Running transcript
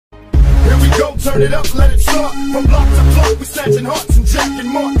Turn it up, let it start. From block to block, we snatching hearts and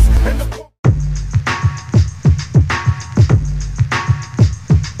jacking marks. And the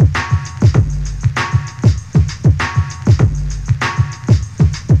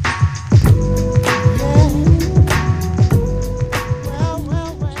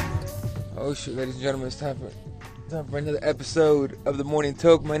oh shit, ladies and gentlemen, it's time for another episode of the Morning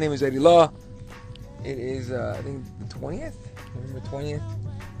Toke. My name is Eddie Law. It is, I think, the 20th? November 20th?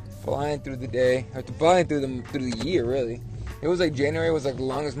 Flying through the day. Flying through the year, really. It was like January was like the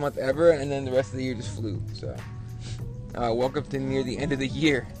longest month ever, and then the rest of the year just flew. So, welcome to near the end of the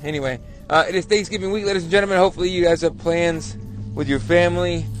year. Anyway, it is Thanksgiving week, ladies and gentlemen. Hopefully you guys have plans with your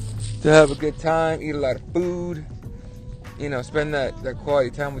family to have a good time, eat a lot of food, you know, spend that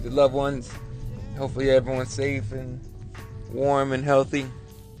quality time with your loved ones. Hopefully everyone's safe and warm and healthy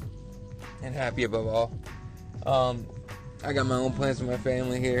and happy above all. I got my own plans with my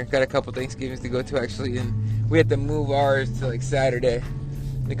family here. Got a couple Thanksgivings to go to, actually, and we had to move ours to like Saturday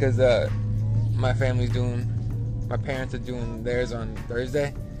because my parents are doing theirs on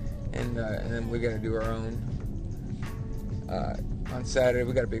Thursday, and then we got to do our own on Saturday.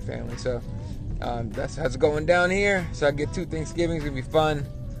 We got a big family, so that's how it's going down here. So I get 2 Thanksgivings. It's gonna be fun.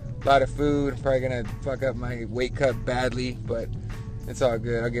 A lot of food. I'm probably gonna fuck up my weight cut badly, but it's all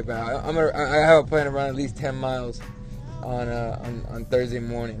good. I'll get back. I have a plan to run at least 10 miles on Thursday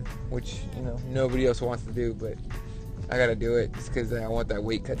morning, which, you know, nobody else wants to do, but I gotta do it just because I want that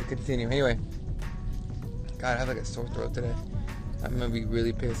weight cut to continue. Anyway, God, I have like a sore throat today. I'm gonna be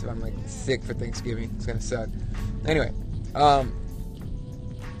really pissed if I'm like sick for Thanksgiving. It's gonna suck. Anyway,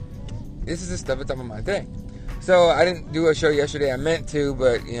 this is the stuff that's on my mind today. So I didn't do a show yesterday. I meant to,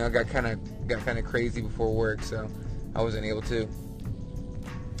 but you know, I got kind of crazy before work, so I wasn't able to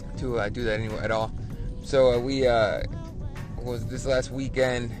do that anyway at all. So we was this last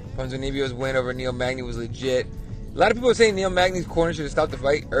weekend. Ponzinibbio's win over Neil Magny was legit. A lot of people are saying Neil Magny's corner should have stopped the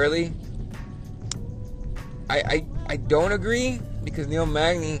fight early. I don't agree, because Neil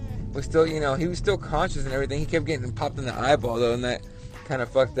Magny was still, you know, he was still conscious and everything. He kept getting popped in the eyeball though, and that kind of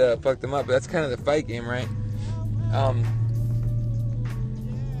fucked him up. But that's kind of the fight game, right?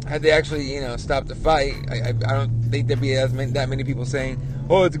 Had they actually, you know, stopped the fight, I don't think there'd be that many people saying,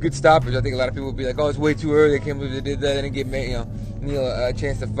 oh, it's a good stoppage. I think a lot of people would be like, oh, it's way too early. I can't believe they did that. They didn't give Neil a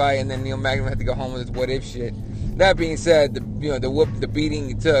chance to fight, and then Neil Magny had to go home with his what if shit. That being said, the beating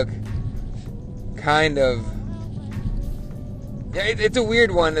he took, kind of, yeah, it's a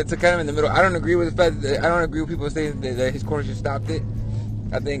weird one. It's kind of in the middle. I don't agree with the fact that I don't agree with people saying that his corner should have stopped it.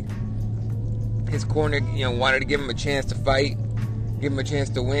 I think his corner, you know, wanted to give him a chance to fight, give him a chance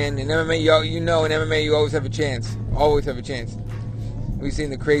to win. In MMA, in MMA, you always have a chance. Always have a chance. We've seen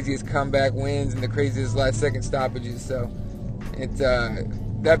the craziest comeback wins and the craziest last-second stoppages. So, it's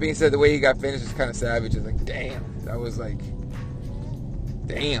that being said, the way he got finished was kind of savage. It's like, damn, that was like,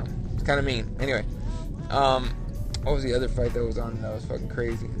 damn, it's kind of mean. Anyway, what was the other fight that was on that was fucking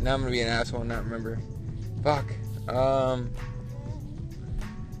crazy? Now I'm gonna be an asshole and not remember. Fuck.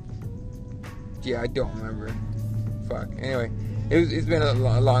 Yeah, I don't remember. Fuck. Anyway, it's been a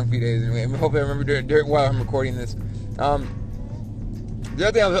long few days. Anyway, hopefully I remember during while I'm recording this. The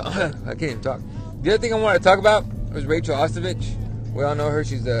other thing I can't even talk. The other thing I wanted to talk about was Rachael Ostovich. We all know her.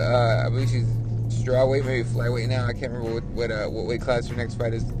 She's I believe she's strawweight, maybe flyweight now. I can't remember what weight class her next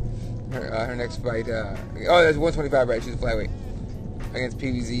fight is. Her next fight. That's 125, right? She's a flyweight against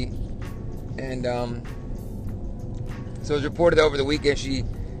PVZ. And so it was reported that over the weekend she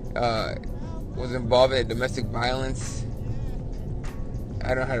was involved in a domestic violence. I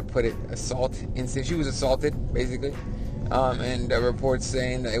don't know how to put it. Assault incident. She was assaulted, basically. And reports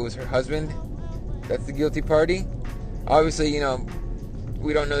saying that it was her husband that's the guilty party. Obviously, you know,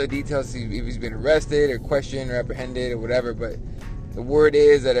 we don't know the details if he's been arrested or questioned or apprehended or whatever, but the word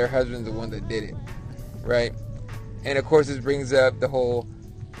is that her husband's the one that did it, right? And of course, this brings up the whole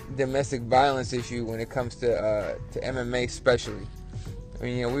domestic violence issue when it comes to MMA, especially. I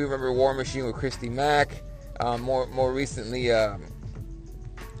mean, you know, we remember War Machine with Christy Mack. More recently,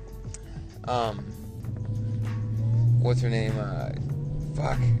 what's her name?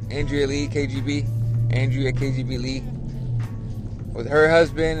 Andrea Lee, Andrea KGB Lee, with her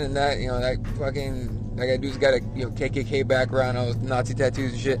husband, and that, you know, that guy dude's got a, you know, KKK background, all those Nazi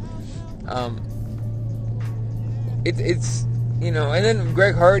tattoos and shit. It's you know, and then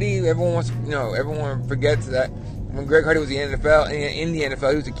Greg Hardy, everyone forgets that when Greg Hardy was in the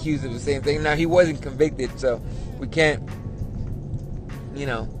NFL, he was accused of the same thing. Now, he wasn't convicted, so we can't, you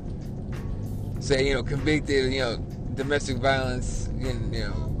know, say, you know, convicted, you know, domestic violence, you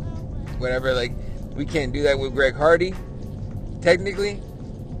know, whatever. Like, we can't do that with Greg Hardy, technically.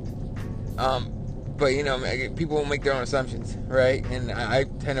 But, you know, people will make their own assumptions, right? And I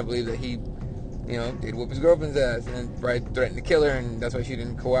tend to believe that he, you know, did whoop his girlfriend's ass and then threatened to kill her, and that's why she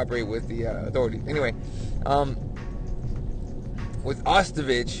didn't cooperate with the authorities. Anyway, with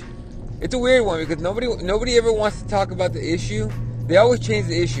Ostovich, it's a weird one because nobody ever wants to talk about the issue. They always change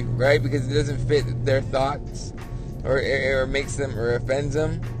the issue, right? Because it doesn't fit their thoughts, or it makes them, or offends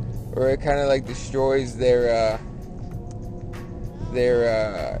them, or it kind of like destroys their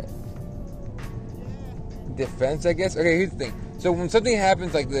defense, I guess. Okay, here's the thing. So when something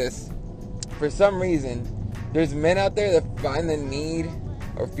happens like this, for some reason, there's men out there that find the need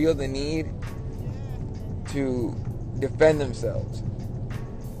or feel the need to defend themselves,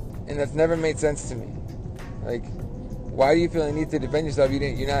 and that's never made sense to me. Like, why do you feel the need to defend yourself?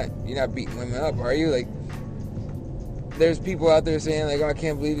 You're not beating women up, are you? Like, there's people out there saying like, oh, I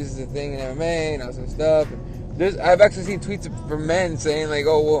can't believe this is a thing in MMA and all some stuff. I've actually seen tweets from men saying like,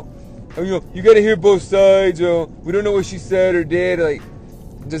 oh well, you got to hear both sides. We don't know what she said or did. Like,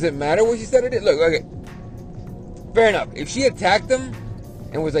 does it matter what she said or did? Look, okay, fair enough. If she attacked him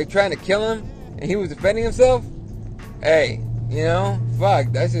and was like trying to kill him and he was defending himself, hey, you know,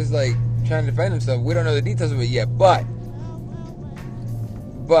 fuck, that's just like trying to defend himself. We don't know the details of it yet, but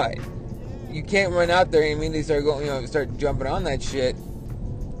you can't run out there and immediately start jumping on that shit.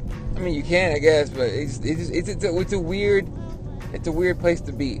 I mean, you can, I guess, but it's a weird place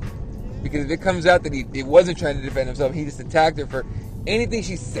to be, because if it comes out that he wasn't trying to defend himself, he just attacked her for anything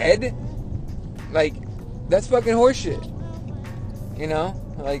she said, like, that's fucking horseshit. You know,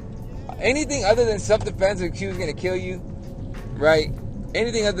 like, anything other than self-defense, like she was gonna kill you, right?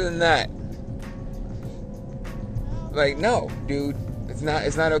 Anything other than that, like, no, dude, it's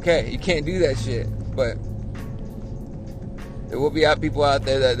not okay. You can't do that shit. But there will be people out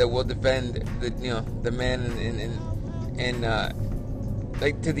there that will defend the man and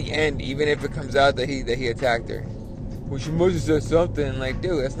like to the end, even if it comes out that he attacked her. Well, she must have said something. Like,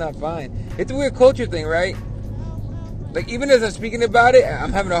 dude, that's not fine. It's a weird culture thing, right? Like, even as I'm speaking about it,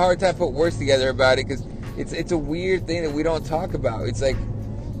 I'm having a hard time putting words together about it, because it's a weird thing that we don't talk about. It's like,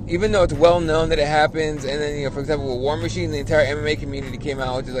 even though it's well known that it happens, and then, you know, for example, with War Machine, the entire MMA community came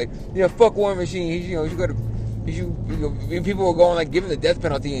out, which is like, yeah, fuck War Machine. People were going like, give him the death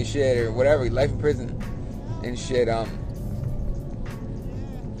penalty and shit, or whatever, life in prison and shit.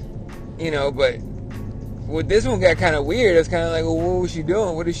 You know, but with this one got kind of weird. It's kind of like, well, what was she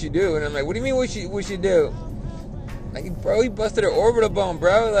doing? What did she do? And I'm like, what do you mean, what she do? Like, bro, he busted her orbital bone,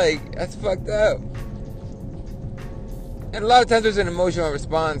 bro. Like, that's fucked up. And a lot of times there's an emotional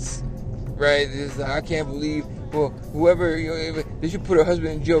response, right? It's like, I can't believe, well, whoever, they should put her husband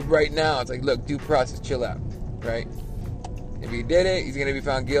in jail right now. It's like, look, due process, chill out, right? If he did it, he's going to be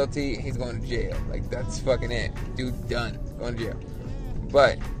found guilty, and he's going to jail. Like, that's fucking it. Dude, done. Going to jail.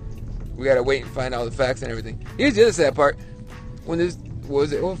 But we got to wait and find all the facts and everything. Here's the other sad part. When this, what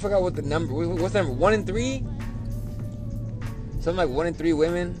was it? Oh, I forgot what the number, what's the number? 1 in 3? Something like 1 in 3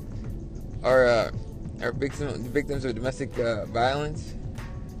 women are victims of domestic violence.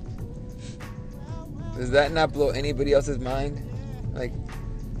 Does that not blow anybody else's mind? Like,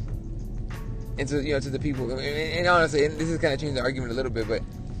 and so, you know, to the people, and honestly, and this is kind of changing the argument a little bit, but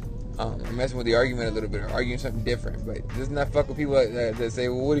I'm messing with the argument a little bit, or arguing something different. But does not fuck with people that say,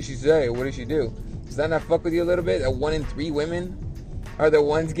 well, what did she say? What did she do? Does that not fuck with you a little bit? That 1 in 3 women are the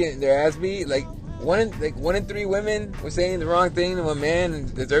ones getting their ass beat? Like, 1 in 3 women were saying the wrong thing to a man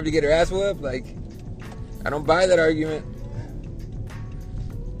and deserve to get her ass whooped? Like, I don't buy that argument.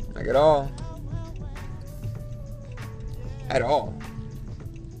 Like, at all. At all.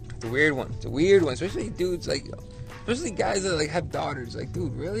 It's a weird one. It's a weird one. Especially dudes, like, especially guys that, like, have daughters. Like,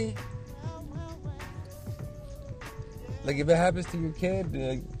 dude, really? Like, if it happens to your kid,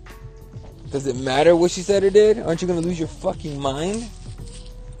 like, does it matter what she said or did? Aren't you gonna lose your fucking mind?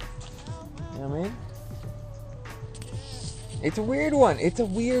 You know what I mean? It's a weird one. It's a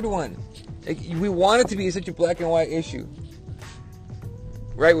weird one. Like, we want it to be such a black and white issue.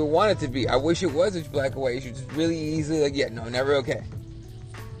 Right? We want it to be. I wish it was a black and white issue. Just really easily, like, yeah, no, never okay.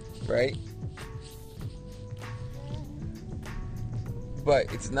 Right?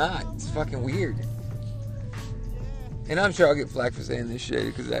 But it's not. It's fucking weird. And I'm sure I'll get flack for saying this shit,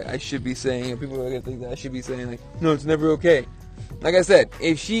 because I should be saying, you know, people are going to think that I should be saying, like, no, it's never okay. Like I said,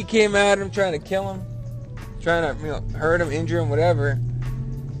 if she came at him trying to kill him, trying to, you know, hurt him, injure him, whatever,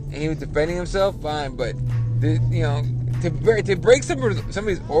 and he was defending himself, fine. But, you know, to break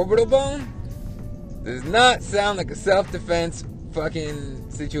somebody's orbital bone does not sound like a self-defense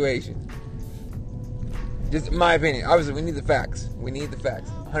fucking situation. Just my opinion. Obviously, we need the facts. We need the facts.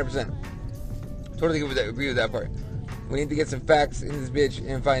 100%. Totally agree with that part. We need to get some facts in this bitch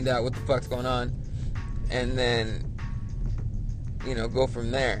and find out what the fuck's going on, and then, go from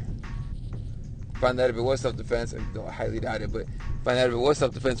there. Find out if it was self-defense. I highly doubt it, but find out if it was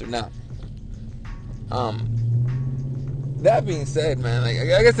self-defense or not. That being said, man, like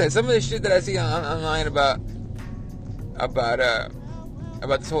I said, some of the shit that I see online about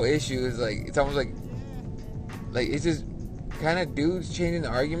this whole issue is like, it's almost like it's just kind of dudes changing the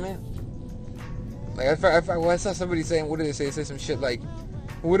argument. Like I saw somebody saying, what did they say? They say some shit like,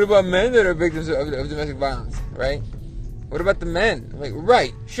 what about men that are victims of domestic violence, right? What about the men? I'm like,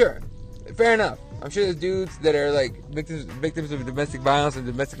 right, sure, fair enough. I'm sure there's dudes that are like victims of domestic violence and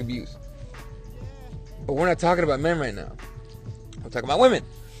domestic abuse. But we're not talking about men right now. We're talking about women.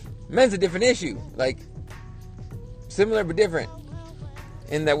 Men's a different issue. Like, similar but different.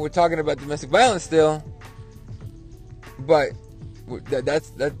 In that we're talking about domestic violence still. But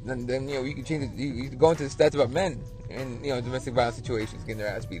then you can change it. You can go into the stats about men in domestic violence situations, getting their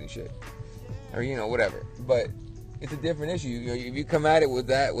ass beat and shit, or whatever. But it's a different issue. If you come at it with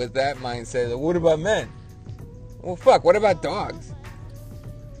that mindset, like, what about men? Well, fuck. What about dogs?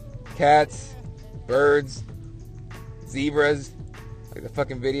 Cats, birds, zebras. Like the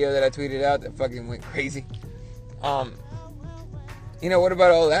fucking video that I tweeted out that fucking went crazy. What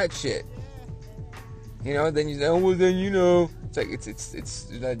about all that shit? Then you say, oh, well, then it's like it's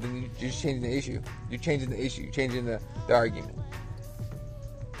you're just changing the issue. You're changing the issue. You're changing the argument.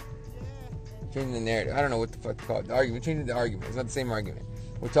 Changing the narrative. I don't know what the fuck to call it. The argument. Changing the argument. It's not the same argument.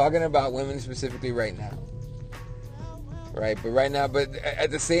 We're talking about women specifically right now. Right? But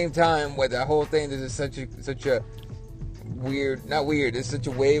at the same time, with that whole thing, there's such a weird, not weird, there's such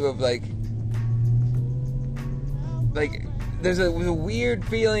a wave of like there's a weird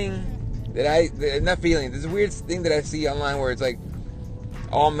feeling there's a weird thing that I see online where it's like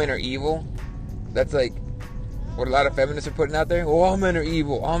all men are evil. That's like what a lot of feminists are putting out there. Oh, all men are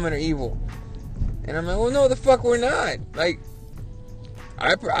evil. And I'm like, well, no, the fuck we're not. Like,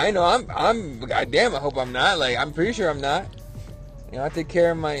 I know I'm goddamn, I hope I'm not. Like, I'm pretty sure I'm not. I take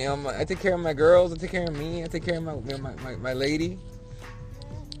care of my I take care of my girls, I take care of me, I take care of my lady.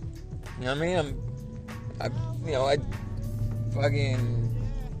 You know what I mean? I fucking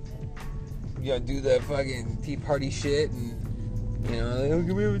do the fucking tea party shit, and like,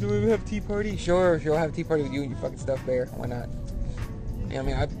 do we have tea party? Sure, I'll have a tea party with you and your fucking stuff there. Why not?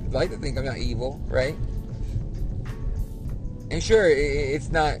 I'd like to think I'm not evil, right? And sure,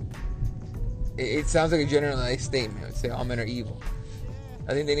 it's not. It sounds like a generalized statement. I would say all men are evil.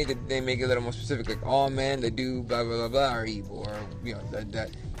 I think they make it a little more specific, like all men that do blah blah blah blah are evil, or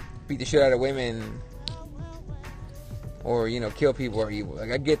that beat the shit out of women, or kill people are evil.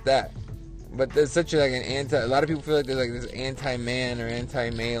 Like, I get that, but there's such a lot of people feel like there's like this anti-man or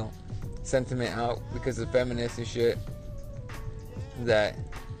anti-male sentiment out because of feminists and shit, that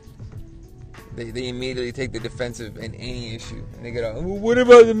they immediately take the defensive in any issue, and they go, well, what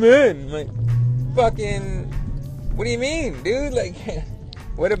about the men? I'm like, fucking, what do you mean, dude? Like,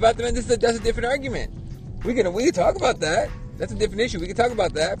 what about the men? That's a different argument. We can talk about that. That's a different issue. We can talk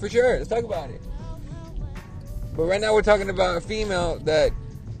about that for sure. Let's talk about it. But right now we're talking about a female that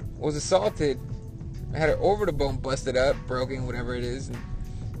was assaulted, had her over the bone busted up, broken, whatever it is. And,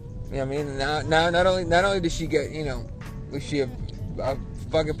 what I mean? Now not only did she get, was she a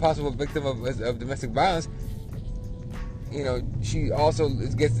fucking possible victim of domestic violence, she also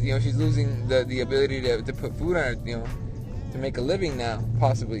gets, she's losing the ability to put food on her, to make a living now,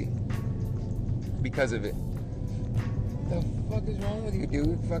 possibly, because of it. What the fuck is wrong with you,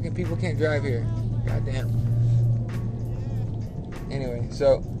 dude? Fucking people can't drive here. Goddamn. Anyway,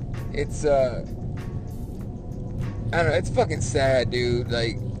 so it's I don't know, it's fucking sad, dude.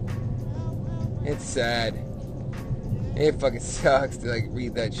 Like, it's sad. It fucking sucks to like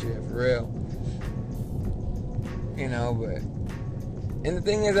read that shit, for real. But and the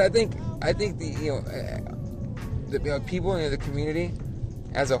thing is, I think the people in the community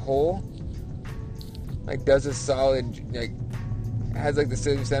as a whole, like, does a solid, like, has like the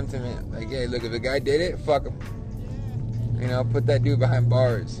same sentiment, like, hey, look, if the guy did it, fuck him. Put that dude behind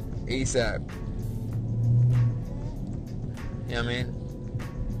bars ASAP. You know what I mean?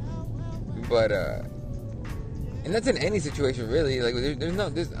 But and that's in any situation, really. Like, when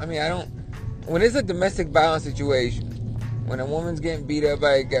it's a domestic violence situation, when a woman's getting beat up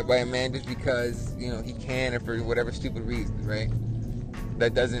by a man just because he can, or for whatever stupid reason, right?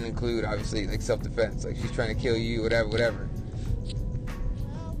 That doesn't include, obviously, like, self-defense, like she's trying to kill you, whatever.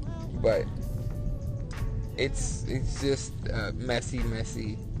 But it's just a messy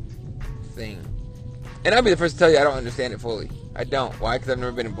thing. And I'll be the first to tell you, I don't understand it fully. I don't. Why? Because I've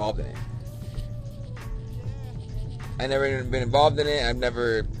never been involved in it. I never even been involved in it. I've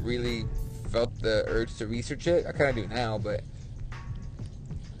never really felt the urge to research it. I kind of do now, but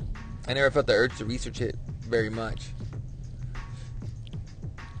I never felt the urge to research it very much.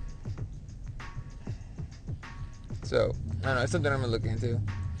 So I don't know. It's something I'm gonna look into.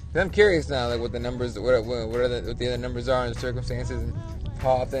 I'm curious now, like what the numbers, what the other numbers are in the circumstances, and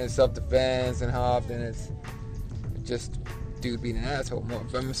how often it's self-defense, and how often it's just dude being an asshole.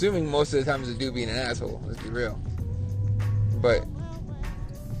 I'm assuming most of the time it's a dude being an asshole. Let's be real. But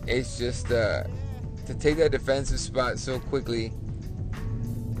it's just to take that defensive spot so quickly,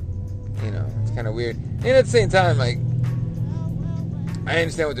 you know, it's kind of weird. And at the same time, like, I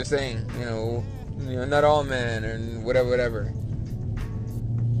understand what they're saying. You know, not all men and whatever.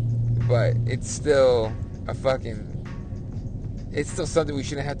 But it's still it's still something we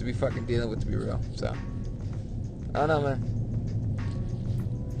shouldn't have to be fucking dealing with, to be real. So I don't know, man.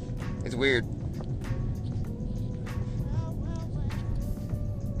 It's weird.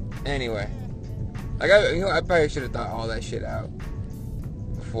 Anyway, like I probably should have thought all that shit out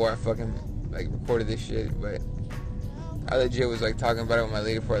before I fucking like recorded this shit. But I legit was like talking about it with my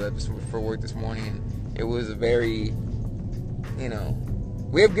lady before I left for work this morning, and it was a very, you know,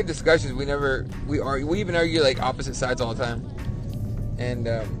 we have good discussions. We even argue like opposite sides all the time, and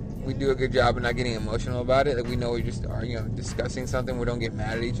we do a good job of not getting emotional about it. Like we know we just are, you know, discussing something. We don't get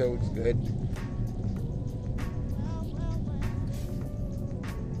mad at each other, which is good.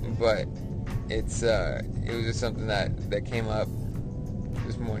 But it was just something that came up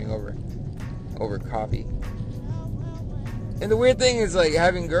this morning over coffee. And the weird thing is, like,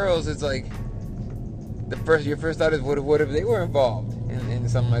 having girls, it's like your first thought is what if they were involved in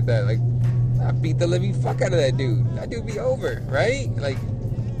something like that? Like, I beat the living fuck out of that dude. That dude be over, right? Like,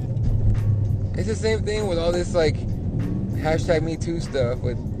 it's the same thing with all this like #MeToo stuff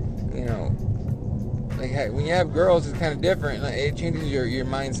with, you know, like when you have girls, it's kind of different. Like, it changes your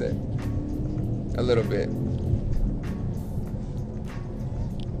mindset a little bit.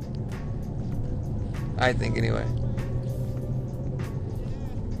 I think, anyway.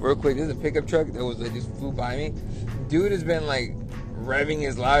 Real quick, this is a pickup truck that just flew by me. Dude has been like revving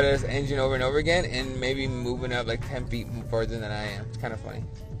his loudest engine over and over again, and maybe moving up like 10 feet farther than I am. It's kind of funny.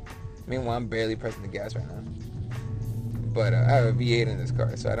 Meanwhile, I'm barely pressing the gas right now. But I have a V8 in this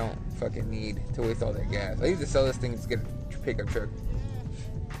car, so I don't fucking need to waste all that gas. I used to sell this thing to get a pickup truck.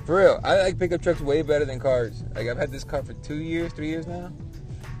 For real, I like pickup trucks way better than cars. Like, I've had this car for 2 years, 3 years now.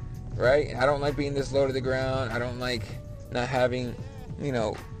 Right? And I don't like being this low to the ground. I don't like not having, you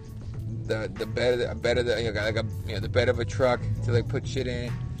know, the bed of a truck to like put shit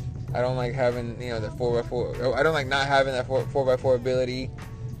in. I don't like having, you know, the 4x4. I don't like not having that 4x4 ability.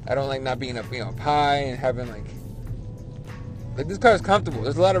 I don't like not being up, you know, up high and having like this car is comfortable.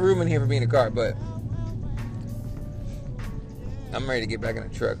 There's a lot of room in here for being a car, but I'm ready to get back in a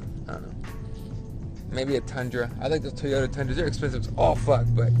truck. I don't know. Maybe a Tundra. I like those Toyota Tundras. They're expensive as all fuck,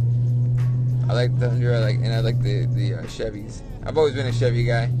 but I like the Tundra. I like the Chevys. I've always been a Chevy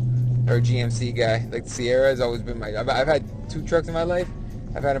guy or a GMC guy. Like the Sierra has always been my. I've had 2 trucks in my life.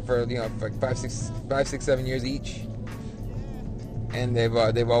 I've had them for, you know, for like 5, 6, 7 years each, and they've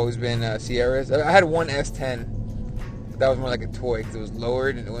always been Sierras. I had one S10. That was more like a toy because it was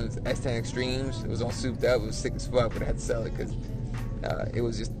lowered, and it was S10 Extremes. It was all souped up. It was sick as fuck, but I had to sell it because it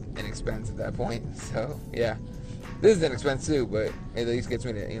was just an expense at that point. So yeah, this is an expense too, but it at least gets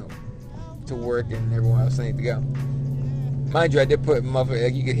me to, you know, to work and everywhere else I need to go. Mind you, I did put muffler.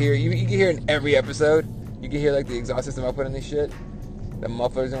 Like you could hear in every episode. You can hear like the exhaust system I put in this shit, the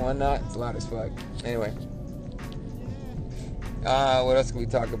mufflers and whatnot. It's loud as fuck. Anyway, what else can we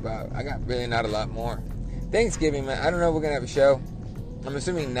talk about? I got really not a lot more. Thanksgiving, man. I don't know if we're gonna have a show. I'm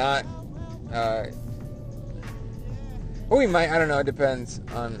assuming not. Well, we might. I don't know. It depends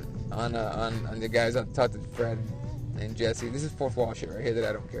on the guys. I'll talk to Fred and Jesse. This is fourth wall shit right here that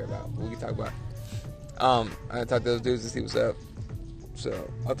I don't care about. But we can talk about. I talk to those dudes to see what's up.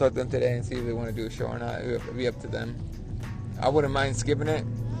 So I'll talk to them today and see if they want to do a show or not. It'll be up to them. I wouldn't mind skipping it.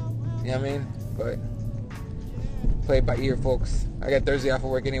 You know what I mean? But play it by ear, folks. I got Thursday off of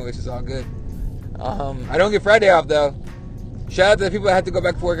work anyway, so it's all good. I don't get Friday off though. Shout out to the people that have to go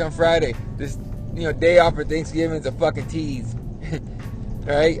back to work on Friday. This, you know, day off for Thanksgiving is a fucking tease.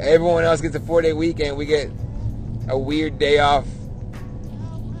 Right? Everyone else gets a 4-day weekend. We get a weird day off.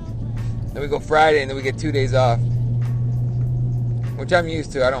 Then we go Friday and then we get 2 days off, which I'm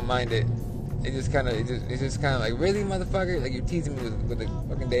used to. I don't mind it. It's just kind of like, really, motherfucker? Like, you're teasing me with a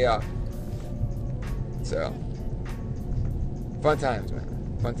fucking day off. So, fun times,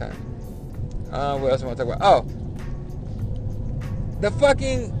 man. Fun times. What else do I want to talk about? Oh, the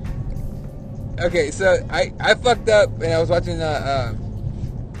fucking Okay, so I fucked up and I was watching I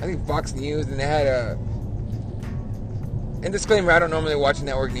think Fox News, and they had and disclaimer, I don't normally watch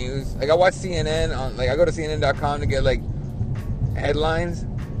network news. Like I watch CNN on, like I go to CNN.com to get like headlines.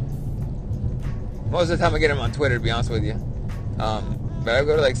 Most of the time I get them on Twitter, to be honest with you. But I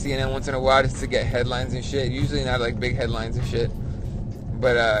go to like CNN once in a while just to get headlines and shit. Usually not like big headlines and shit.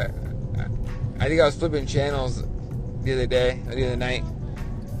 But I think I was flipping channels the other night.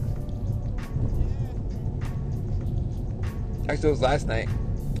 Actually, it was last night.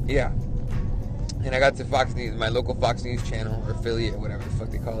 Yeah. And I got to Fox News, my local Fox News channel, or affiliate, whatever the fuck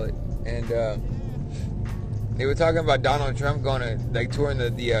they call it. And they were talking about Donald Trump going to, like, touring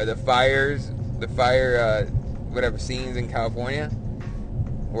the fire scenes in California.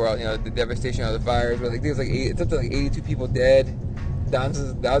 Where, you know, the devastation of the fires. Where, like, there's like it's up to like 82 people dead.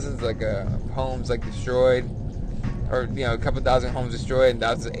 Thousands like homes like destroyed. Or, you know, a couple thousand homes destroyed and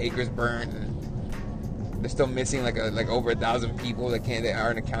thousands of acres burnt. And they're still missing like over 1,000 people that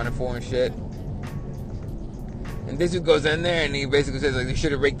aren't accounted for and shit. And this dude goes in there and he basically says like they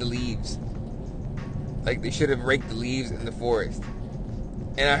should have raked the leaves. Like they should have raked the leaves in the forest.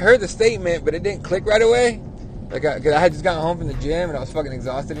 And I heard the statement, but it didn't click right away. Like, cause I had just gotten home from the gym and I was fucking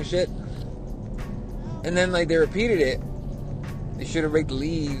exhausted and shit. And then like they repeated it. They should have raked the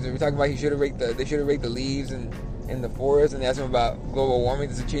leaves. They were talking about they should have raked the leaves in the forest. And they asked him about global warming.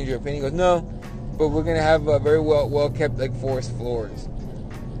 Does it change your opinion? He goes, no. But we're gonna have very well kept like forest floors.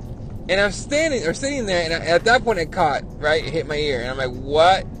 And I'm sitting there, and at that point it caught, right? It hit my ear, and I'm like,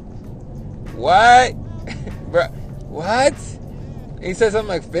 what? Bro, what? And he said something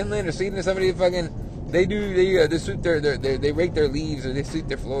like Finland or Sweden or somebody fucking, they sweep they rake their leaves, or they sweep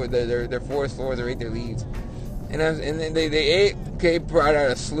their floor, their forest floors, or rake their leaves. And then they brought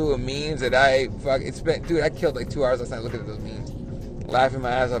out a slew of memes that I killed like 2 hours last night looking at those memes, laughing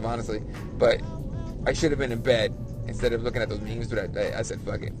my ass off, honestly. But I should have been in bed instead of looking at those memes, but I said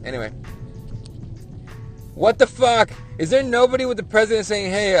fuck it. Anyway, what the fuck? Is there nobody with the president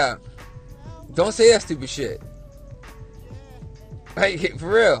saying, hey, don't say that stupid shit? Like,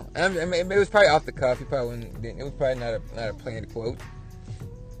 for real. I mean, it was probably off the cuff. He probably wouldn't. It was probably not a planned quote.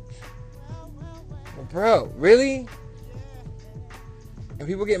 But bro, really? And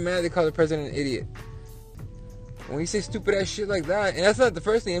people get mad, they call the president an idiot. When you say stupid ass shit like that, and that's not the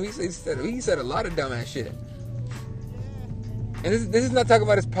first thing. He said a lot of dumb ass shit. And this is not talking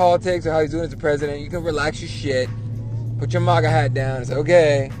about his politics or how he's doing as a president. You can relax your shit, put your MAGA hat down, and say,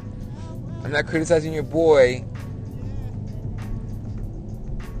 okay, I'm not criticizing your boy.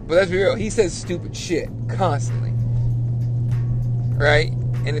 But let's be real, he says stupid shit constantly, right?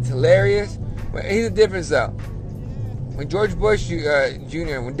 And it's hilarious. But here's the difference though. When George Bush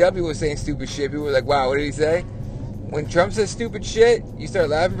Jr., when W was saying stupid shit, people were like, wow, what did he say? When Trump says stupid shit, you start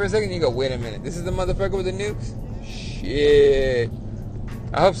laughing for a second and you go, wait a minute, this is the motherfucker with the nukes? Shit.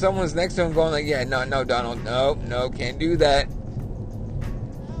 I hope someone's next to him going like, yeah, no, Donald, no, can't do that.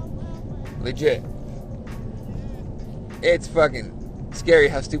 Legit. It's fucking scary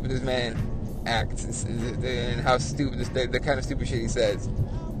how stupid this man acts and how stupid the kind of stupid shit he says.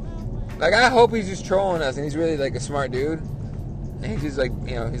 Like, I hope he's just trolling us and he's really like a smart dude. And he's just like,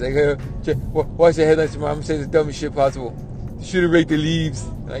 you know, he's like, watch the headlines tomorrow. I'm gonna say the dumbest shit possible. Should have raked the leaves.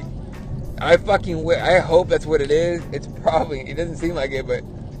 Like, I hope that's what it is. It doesn't seem like it, but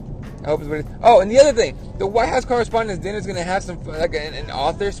I hope it's what it is. Oh, and the other thing, the White House Correspondents' Dinner is gonna have some, like, an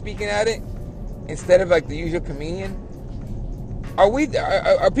author speaking at it instead of like the usual comedian. Are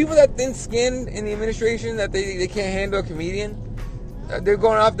people that thin-skinned in the administration that they can't handle a comedian? They're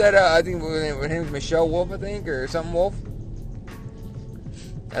going off that, I think her name was Michelle Wolf, I think, or something Wolf.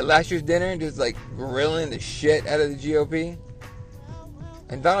 At last year's dinner, just like grilling the shit out of the GOP.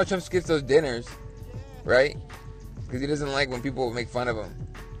 And Donald Trump skips those dinners, right? Because he doesn't like when people make fun of him.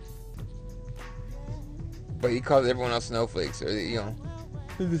 But he calls everyone else snowflakes, or the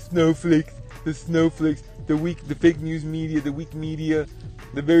snowflakes, the fake news media, the weak media,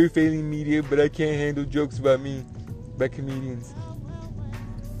 the very failing media. But I can't handle jokes about me by comedians.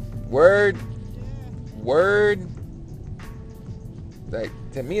 Word. Like,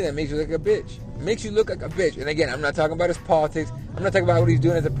 to me, that makes you look like a bitch. It makes you look like a bitch. And again, I'm not talking about his politics. I'm not talking about what he's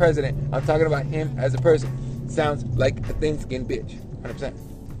doing as a president. I'm talking about him as a person. Sounds like a thin-skinned bitch. 100%.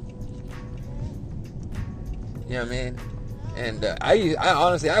 You know what I mean? And I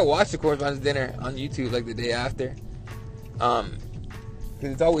honestly watched the Correspondents' Dinner on YouTube like the day after. Because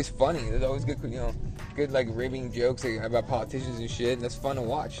it's always funny. There's always good, good like ribbing jokes about politicians and shit. And that's fun to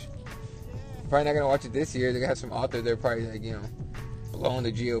watch. Probably not going to watch it this year. They're going to have some author there probably like, blowing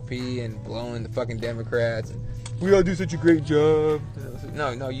the GOP and blowing the fucking Democrats. And we all do such a great job.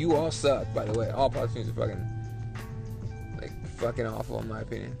 No, you all suck, by the way. All boxing fans are fucking awful, in my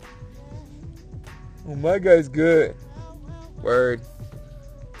opinion. Oh, my guy's good. Word.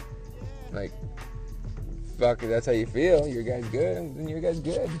 Like, fuck it, that's how you feel. Your guy's good, and your guy's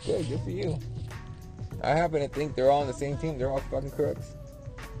good. Good for you. I happen to think they're all on the same team. They're all fucking crooks.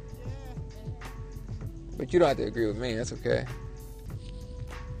 But you don't have to agree with me. That's okay.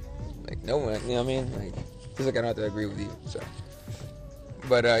 Like, no one, you know what I mean? Like, just like I don't have to agree with you, so.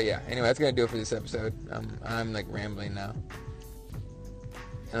 But, yeah. Anyway, that's gonna do it for this episode. I'm like, rambling now.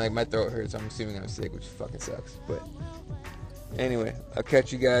 And, like, my throat hurts. I'm assuming I'm sick, which fucking sucks. But, anyway, I'll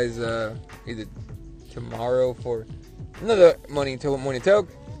catch you guys, either tomorrow for another Morning Toke.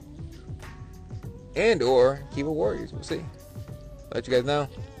 And or Keyboard Warriors. We'll see. Let you guys know.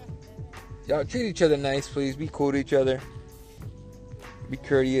 Y'all treat each other nice, please. Be cool to each other. Be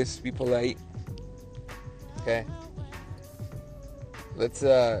courteous. Be polite. Okay. Let's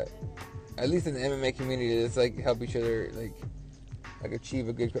at least in the MMA community, let's like help each other like achieve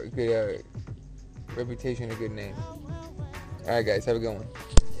a good reputation, a good name. All right, guys, have a good one.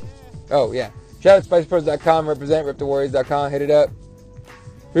 Oh yeah, shout out to SpicyPros.com, represent RepTheWarriors.com. Hit it up.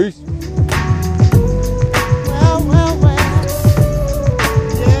 Peace.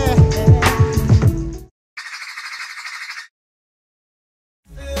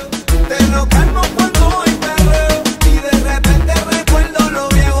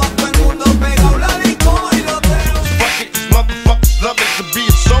 Love it to be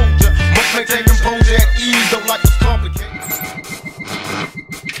a soul.